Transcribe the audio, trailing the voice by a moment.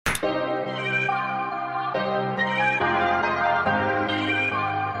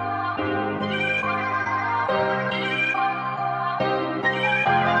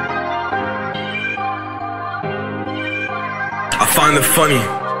find it funny.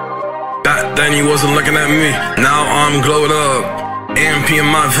 Back then you wasn't looking at me, now I'm glowed up. AMP in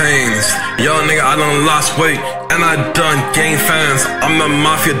my veins, yo nigga I done lost weight, and I done gained fans. I'm the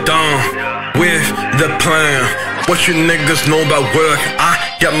mafia don, with the plan. What you niggas know about work, I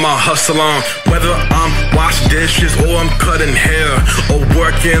get my hustle on. Whether I'm washing dishes or I'm cutting hair or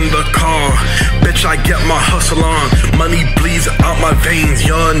working the car, bitch I get my hustle on. Money bleeds out my veins,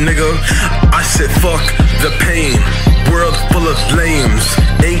 young nigga, I said fuck the pain. World full of lames,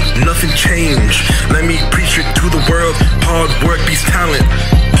 ain't nothing changed. Let me preach it to the world. Hard work beats talent.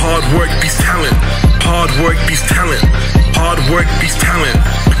 Hard work beats talent. Hard work beats talent. Hard work beats talent.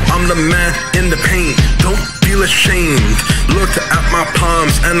 I'm the man in the paint, don't feel ashamed. Looked at my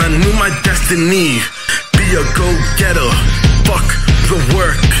palms and I knew my destiny. Be a go-getter, fuck the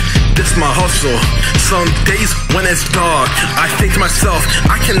work, this my hustle. Some days when it's dark, I think to myself,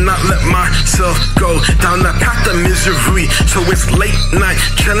 I cannot let myself go down that path of misery. So it's late night,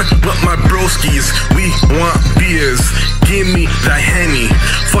 chilling with my broskies. We want beers, give me that Henny.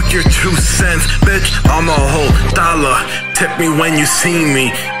 Fuck your 2 cents, bitch, I'm a whole dollar. Tip me when you see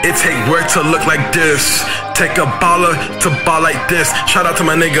me, it take work to look like this. Take a baller to ball like this. Shout out to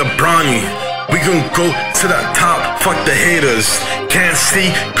my nigga Bronny. We gon' go to the top, fuck the haters. Can't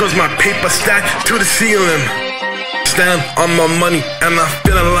see, cause my paper stacked to the ceiling. Stand on my money, and I'm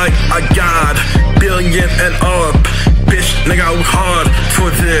feeling like a god. Billion and up, bitch, nigga, I work hard for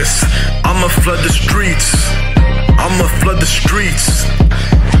this. I'ma flood the streets, I'ma flood the streets.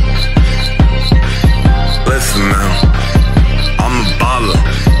 Listen man, I'm a baller,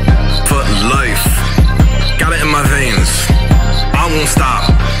 for life. Got it in my veins, I won't stop.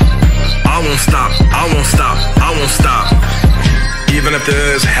 I won't stop, I won't stop, I won't stop. Even if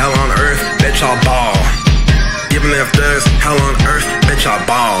there's hell on earth, bitch I'll ball. Even if there's hell on earth, bitch I'll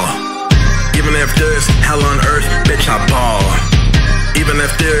ball. Even if there's hell on earth, bitch I ball. Even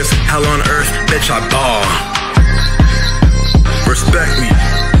if there's hell on earth, bitch I ball. Respect me,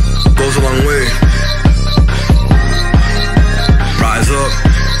 goes a long way. Rise up,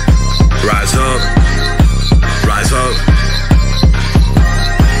 rise up.